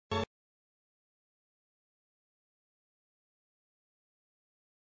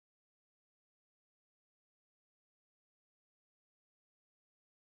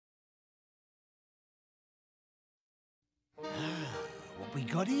What we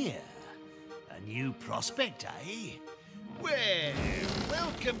got here? A new prospect, eh? Well,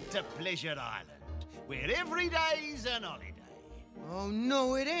 welcome to Pleasure Island, where every day's an holiday. Oh,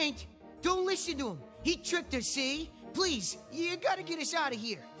 no, it ain't. Don't listen to him. He tricked us, see? Please, you gotta get us out of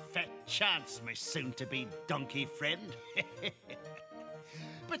here. Fat chance, my soon-to-be donkey friend.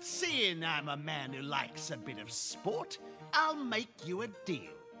 But seeing I'm a man who likes a bit of sport, I'll make you a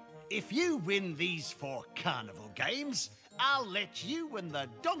deal. If you win these 4 carnival games, I'll let you and the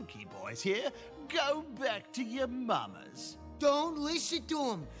donkey boys here go back to your mamas. Don't listen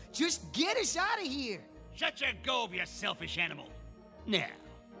to him. Just get us out of here. Shut your gob, you selfish animal. Now,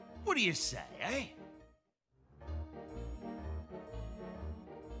 what do you say, eh?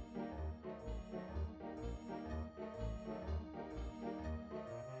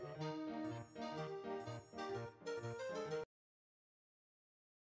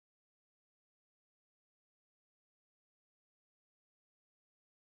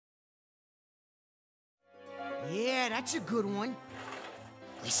 Yeah, that's a good one.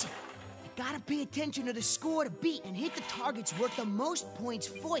 Listen, you gotta pay attention to the score to beat and hit the targets worth the most points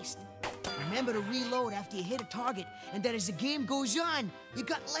first. Remember to reload after you hit a target, and that as the game goes on, you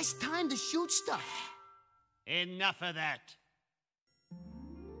got less time to shoot stuff. Enough of that.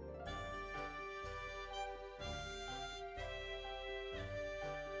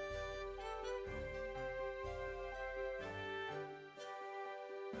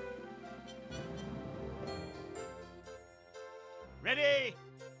 Ready,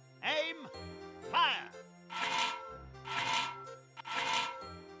 aim, fire!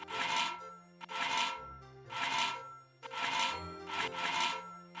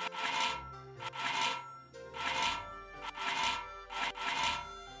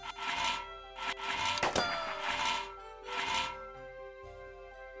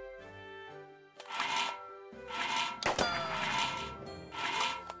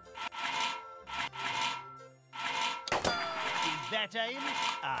 That aim,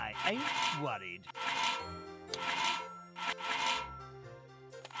 I ain't worried.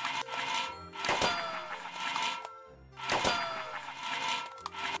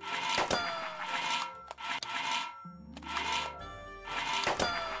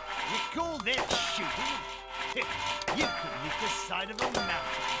 You call that shooting? You could hit the side of a mountain.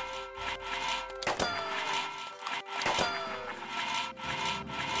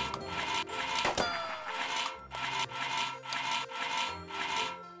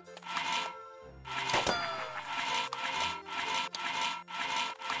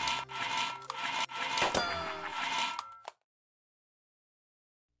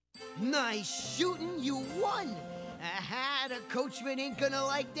 Nice shooting, you won! Aha, the coachman ain't gonna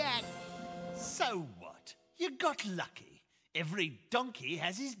like that. So what? You got lucky. Every donkey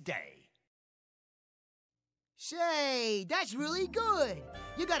has his day. Say, that's really good.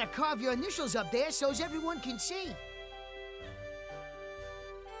 You gotta carve your initials up there so's everyone can see.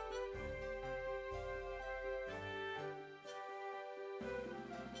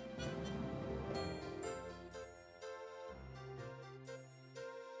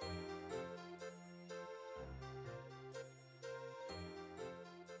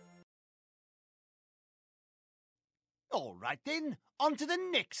 All right then, on to the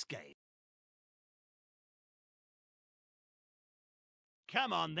next game.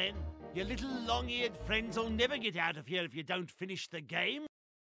 Come on then. Your little long-eared friends will never get out of here if you don't finish the game.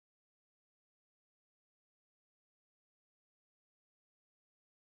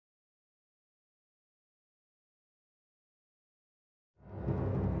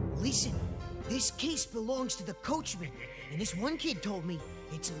 Listen, this case belongs to the coachman, and this one kid told me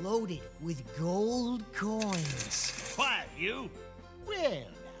it's loaded with gold coins. Quiet, you! Well now,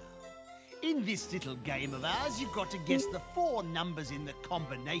 in this little game of ours, you've got to guess the 4 numbers in the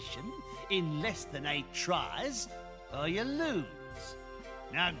combination in less than 8 tries, or you lose.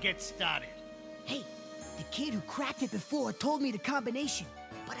 Now get started. Hey, the kid who cracked it before told me the combination,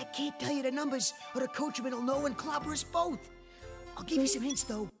 but I can't tell you the numbers, or the coachman will know and clobber us both. I'll give you some hints,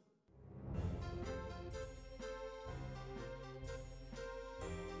 though.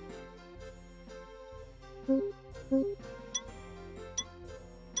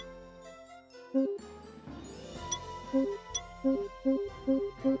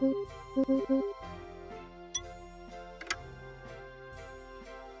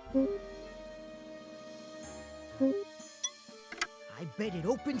 I bet it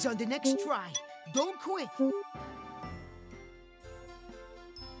opens on the next try. Don't quit.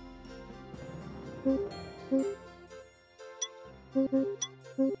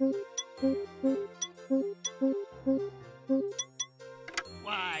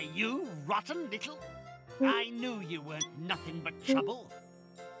 Why, you rotten little... I knew you weren't nothing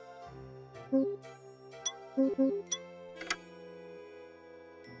So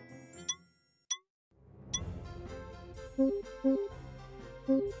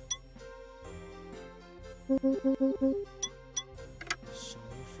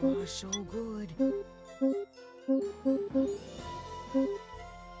far, so good.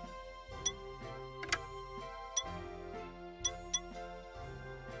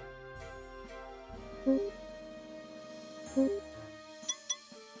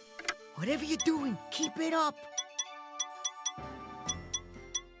 Whatever you're doing, keep it up.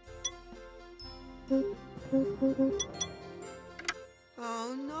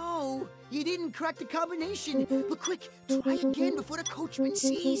 Oh no, you didn't crack the combination. But quick, try again before the coachman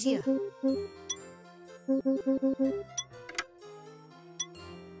sees you.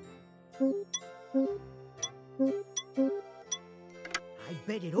 I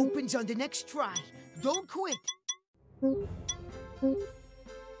bet it opens on the next try. Don't quit.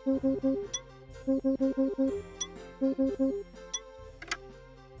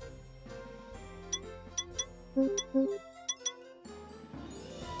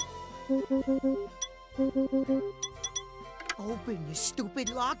 Open, you stupid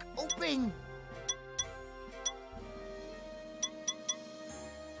lock. Open.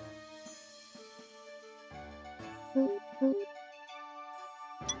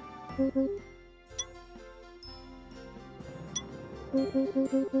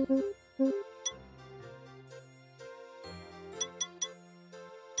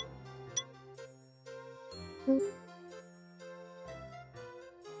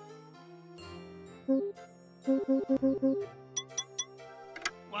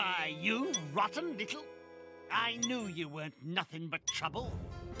 Why, you rotten little... I knew you weren't nothing but trouble.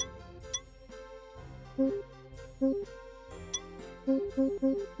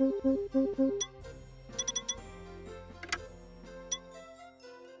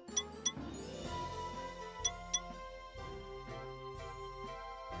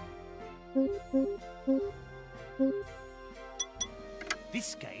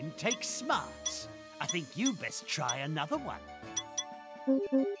 This game takes smarts. I think you best try another one.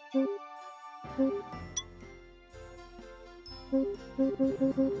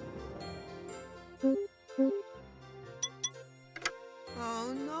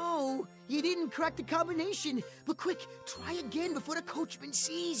 Oh no, you didn't crack the combination. But quick, try again before the coachman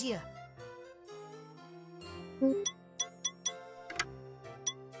sees you.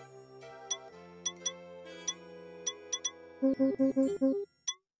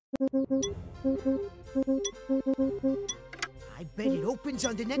 I bet it opens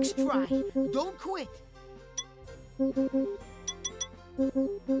on the next try. Don't quit.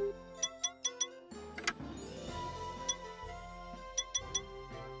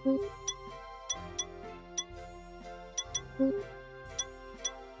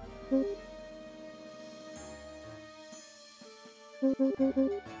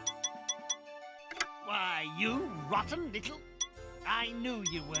 Why, you rotten little... I knew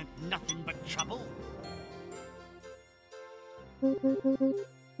you weren't nothing but trouble.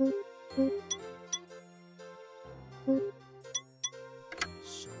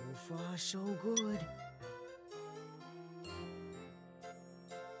 So far, so good.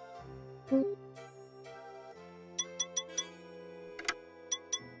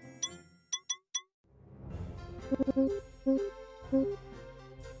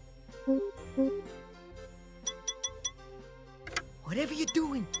 Whatever you're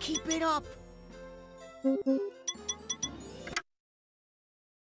doing, keep it up. You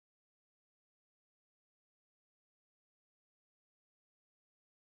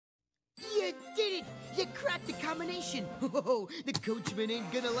did it! You cracked the combination! Oh, the coachman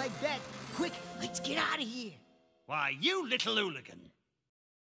ain't gonna like that. Quick, let's get out of here. Why, you little hooligan.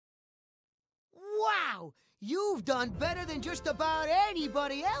 Wow! You've done better than just about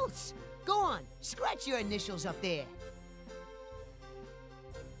anybody else. Go on, scratch your initials up there.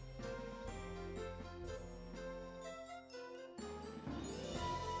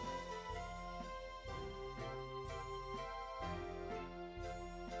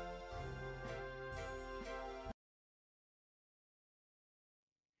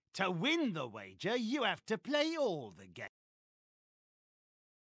 To win the wager, you have to play all the games.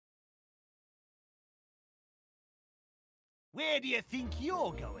 Where do you think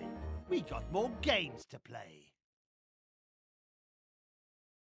you're going? We got more games to play.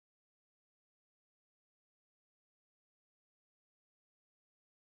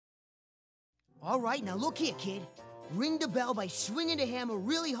 All right, now look here, kid. Ring the bell by swinging the hammer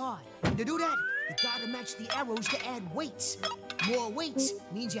really hard. And to do that, you gotta match the arrows to add weights. More weights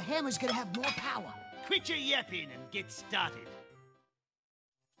means your hammer's gonna have more power. Quit your yapping and get started.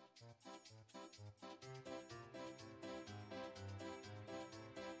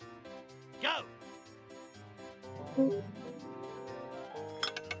 go.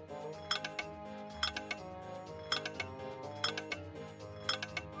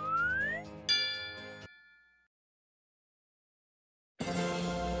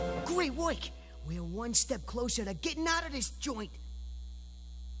 Great work! We're one step closer to getting out of this joint.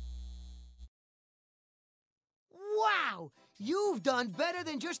 Wow! You've done better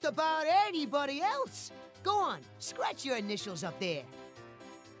than just about anybody else. Go on, scratch your initials up there.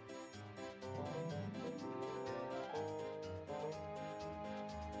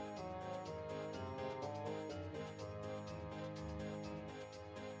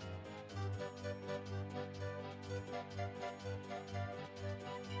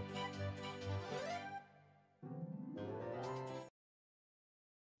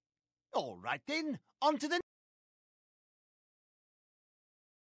 All right then, on to the...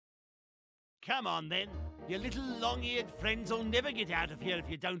 Come on then. Your little long-eared friends will never get out of here if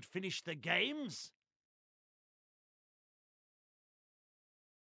you don't finish the games.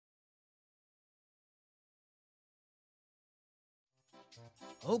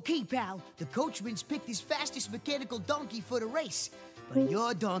 Okay, pal. The coachman's picked his fastest mechanical donkey for the race. But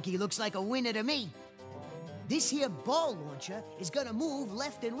your donkey looks like a winner to me. This here ball launcher is gonna move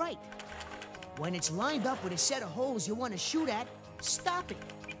left and right. When it's lined up with a set of holes you want to shoot at, stop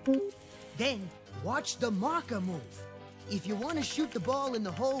it. Then, watch the marker move. If you want to shoot the ball in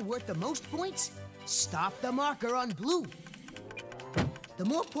the hole worth the most points, stop the marker on blue. The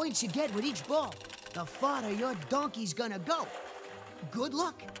more points you get with each ball, the farther your donkey's gonna go. Good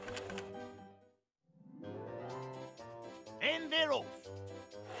luck. And they're off.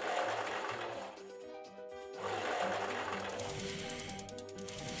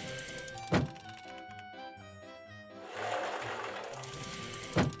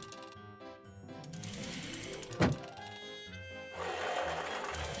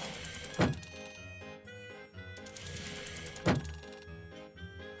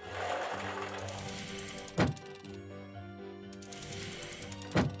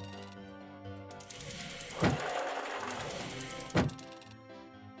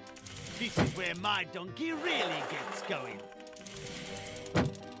 This is where my donkey really gets going.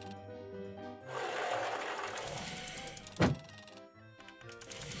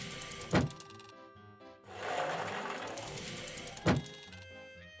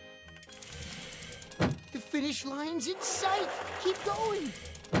 The finish line's in sight. Keep going.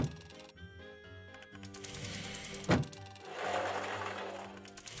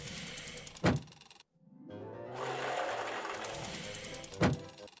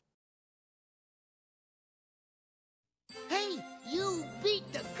 Hey, you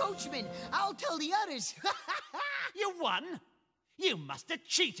beat the coachman. I'll tell the others. You won? You must have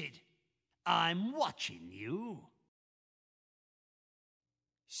cheated. I'm watching you.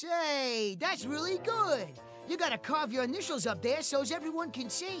 Say, that's really good. You gotta carve your initials up there so's everyone can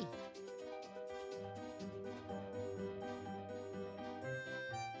see.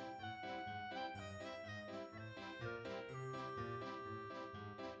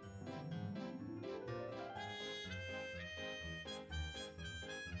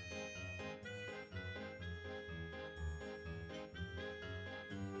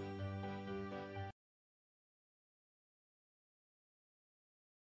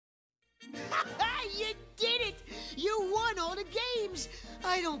 You did it! You won all the games!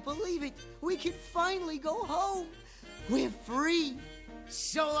 I don't believe it. We can finally go home. We're free.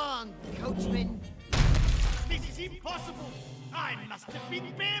 So long, coachman. This is impossible. I must have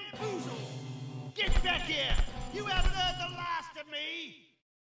been bamboozled. Get back here. You haven't heard the last of me.